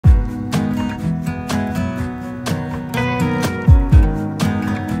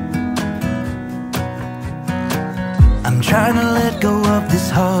trying to let go of this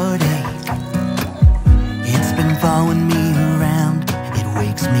heartache. It's been following me around. It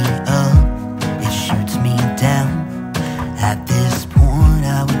wakes me up, it shoots me down. At this point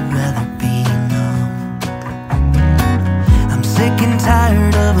I would rather be numb. I'm sick and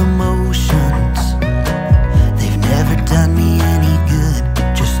tired of emotions. They've never done me any good,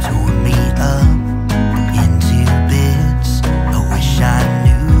 just tore me up into bits. I wish I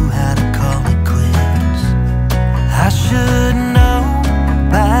knew how to call it quits. I should know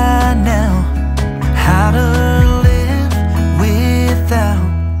by now how to live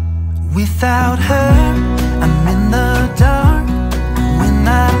without her.